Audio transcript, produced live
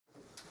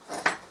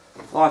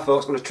Alright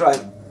folks, I'm going to try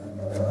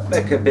and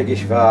make a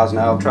biggish vase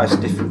now, try a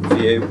different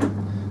view.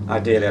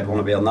 Ideally I'd want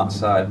to be on that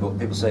side, but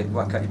people say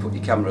why can't you put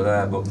your camera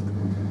there, but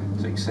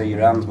so you can see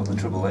your hands, but the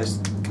trouble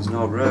is there's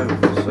no room.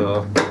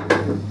 So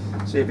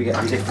see if we get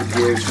any different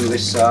views from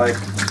this side.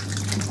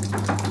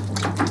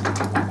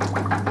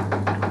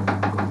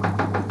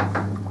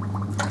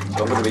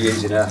 So I'm going to be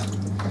using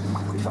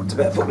in fact I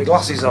better put my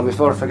glasses on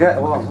before I forget,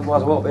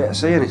 otherwise I won't be able to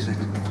see anything.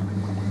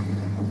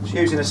 Just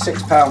using a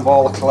 £6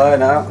 ball of clay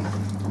now.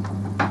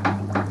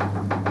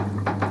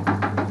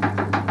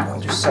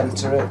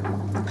 Centre it,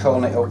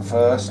 cone it up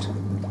first.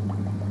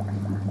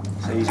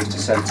 It's easy to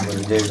centre when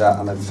you do that,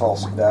 and then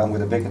force it down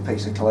with a bigger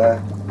piece of clay.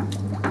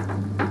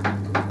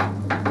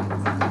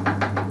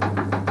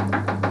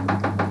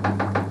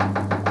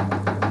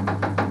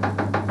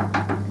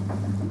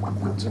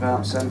 That's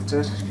about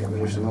centred. Get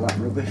rid of some of that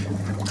rubbish.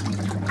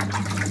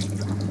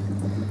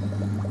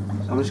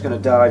 So I'm just going to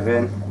dive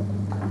in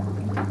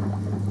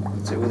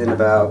to within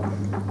about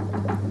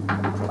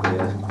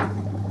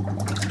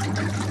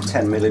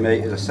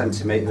 10mm, a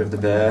centimetre of the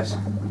base.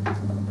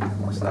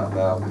 What's that,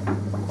 about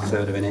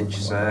 1/3 of an inch,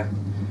 say,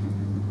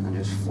 and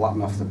just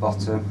flatten off the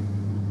bottom.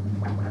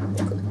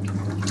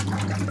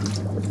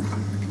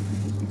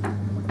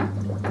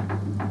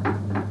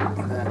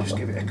 And then just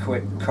give it a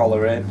quick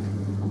collar in.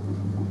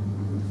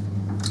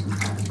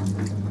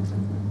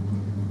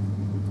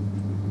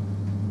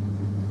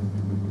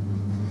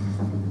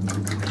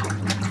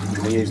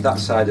 We use that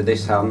side of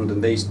this hand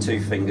and these two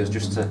fingers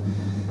just to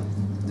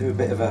do a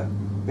bit of a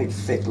big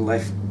thick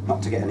lift,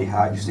 not to get any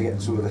height, just to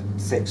get some of the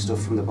thick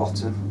stuff from the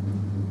bottom.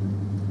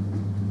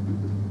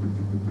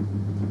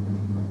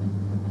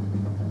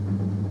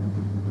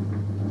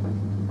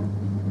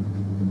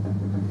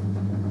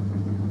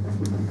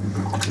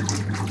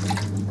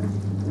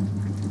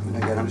 And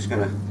again I'm just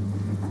going to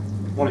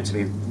want it to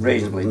be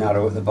reasonably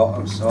narrow at the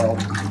bottom, so I'll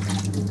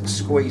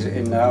squeeze it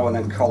in now and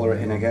then collar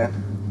it in again.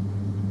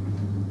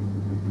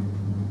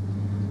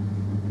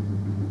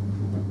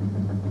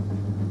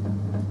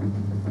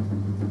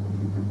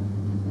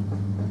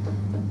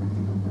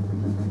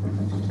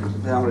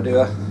 Now I'm going to do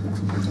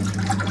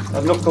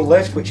a knuckle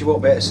lift, which you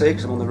won't be able to see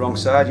because I'm on the wrong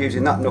side,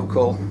 using that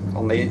knuckle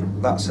on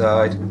that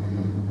side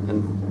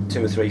and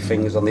 2 or 3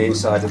 fingers on the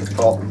inside of the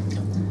pot,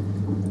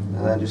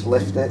 and then just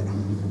lift it.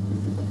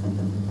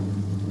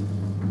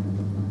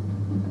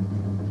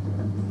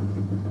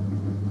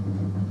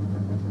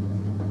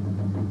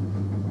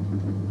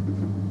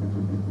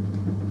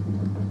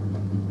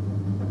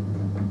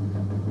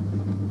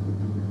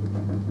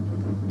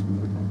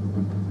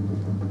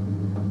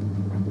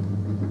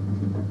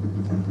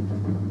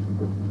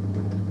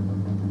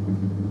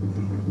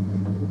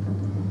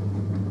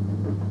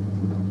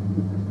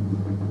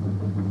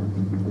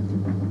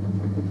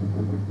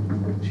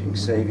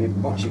 See,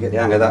 once you get the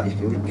hang of that, you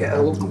can get a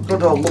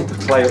good old lump of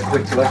clay up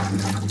quickly.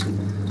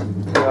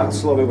 Right,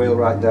 slow your wheel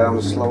right down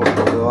as slow as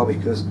the door,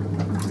 because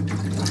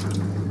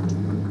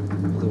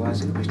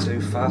otherwise it'll be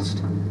too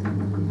fast.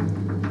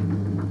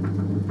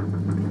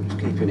 Just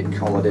keeping it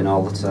collared in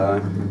all the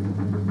time.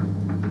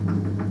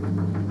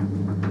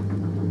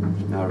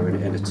 Just narrowing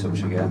it in a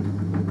touch again.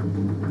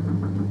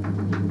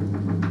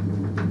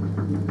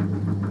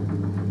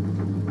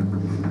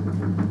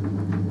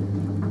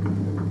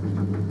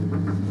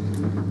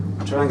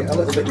 Try and get a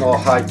little bit more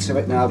height to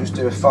it now, just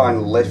do a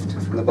final lift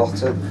from the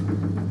bottom.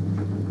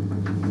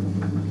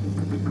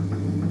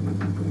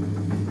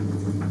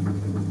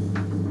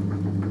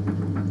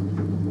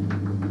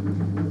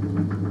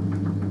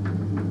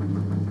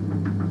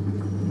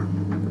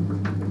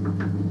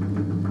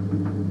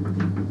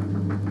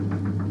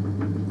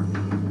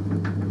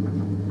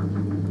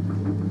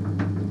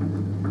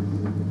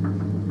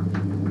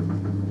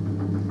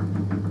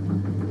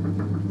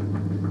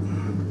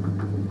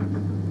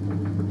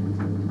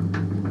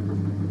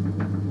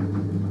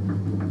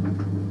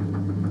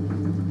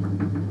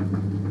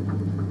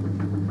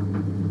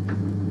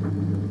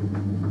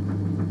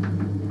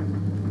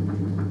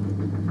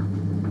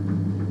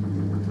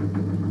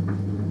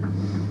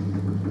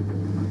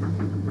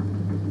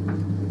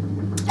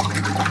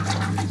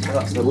 So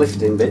that's the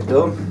lifting bit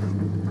done.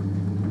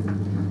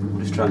 I'm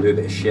just trying to do a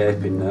bit of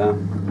shaping now.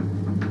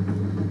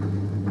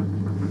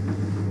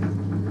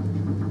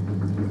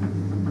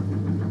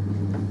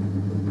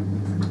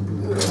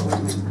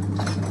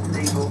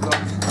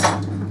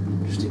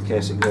 Just in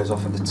case it goes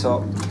off at the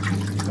top.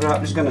 Right,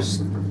 I'm just going to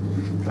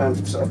try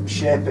and sort of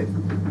shape it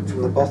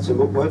from the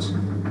bottom upwards.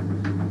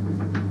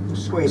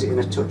 Just squeeze it in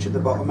a touch at the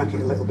bottom, make it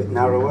a little bit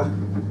narrower.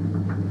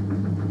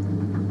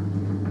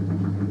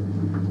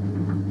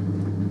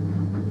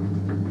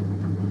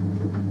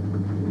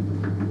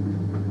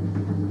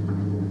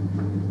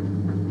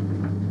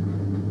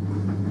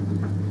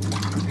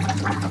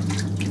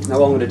 Now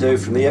what I'm going to do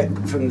from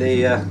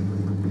the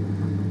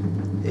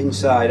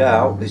inside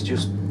out is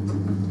just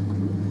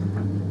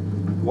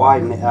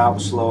widen it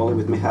out slowly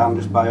with my hand,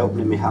 just by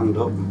opening my hand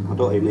up. I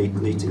don't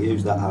even need to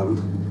use that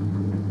hand.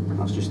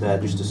 That's just there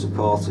just to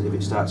support it if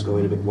it starts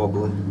going a bit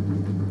wobbly.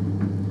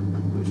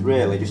 It's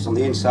really just on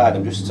the inside,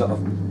 I'm just sort of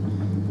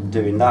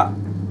doing that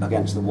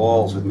against the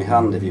walls with my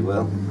hand, if you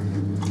will,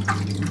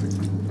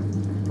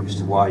 just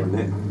to widen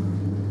it.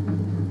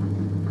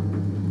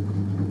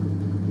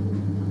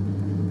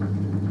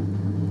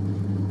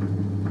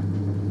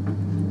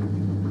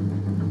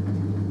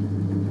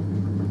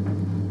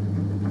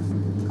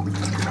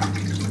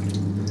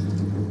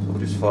 So I'll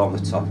just form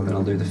the top and then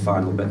I'll do the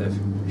final bit of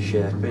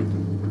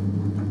shaping.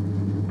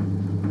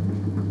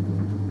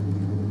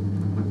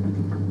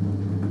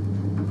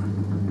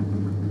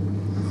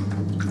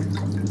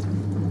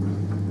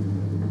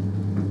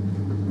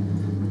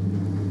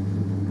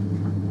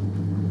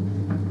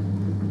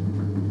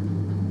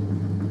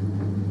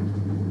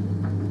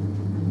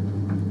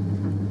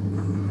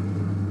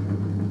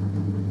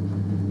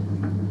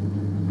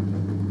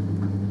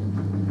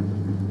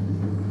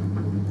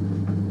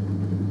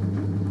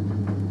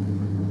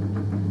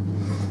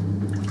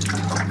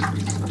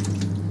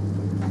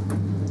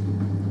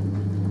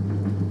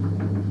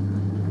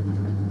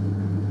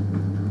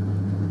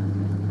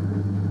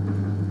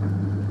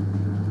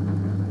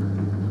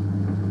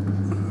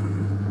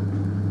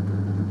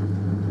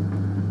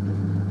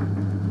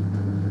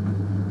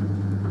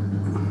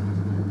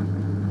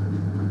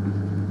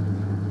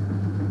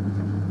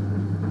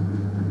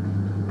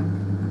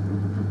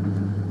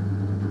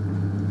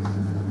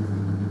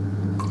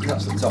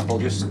 That's the top. I'll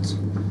just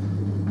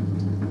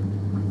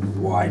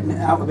widen it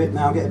out a bit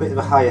now, get a bit of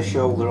a higher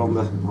shoulder on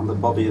the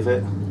body of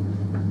it.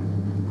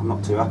 I'm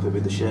not too happy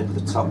with the shape of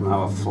the top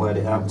now, I've flared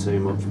it out too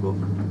much, but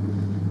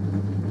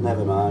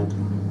never mind.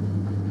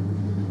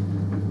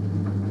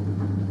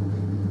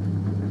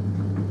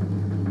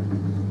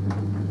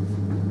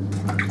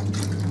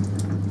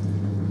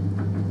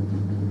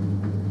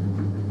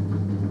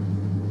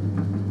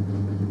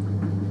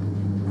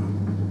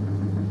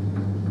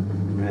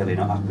 Really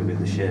not happy with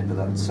the shape of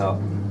that top.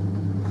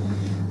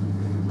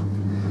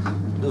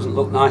 Doesn't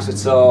look nice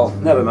at all.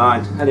 Never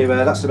mind. Anyway,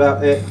 that's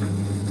about it.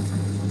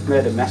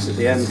 Made a mess at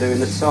the end doing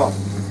the top.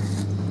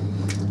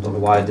 Don't know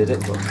why I did it,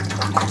 but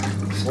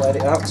flared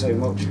it out too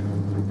much.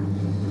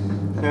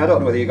 Anyway, I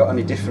don't know whether you got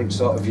any different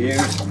sort of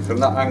views from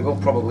that angle.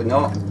 Probably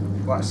not.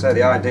 Like I say,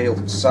 the ideal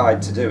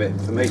side to do it,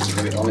 for me to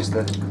do it on,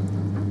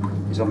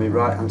 is on my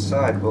right hand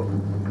side, but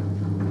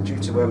due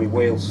to where my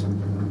wheel's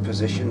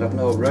positioned, I've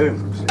no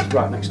room because it's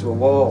right next to a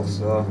wall,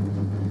 so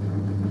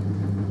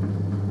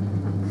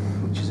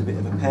which is a bit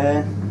of a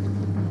pain.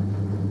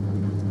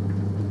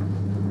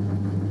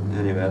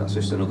 Anyway, that's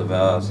just another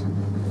vase.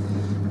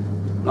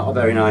 Not a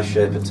very nice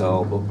shape at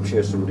all, but I'm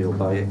sure somebody will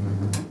buy it.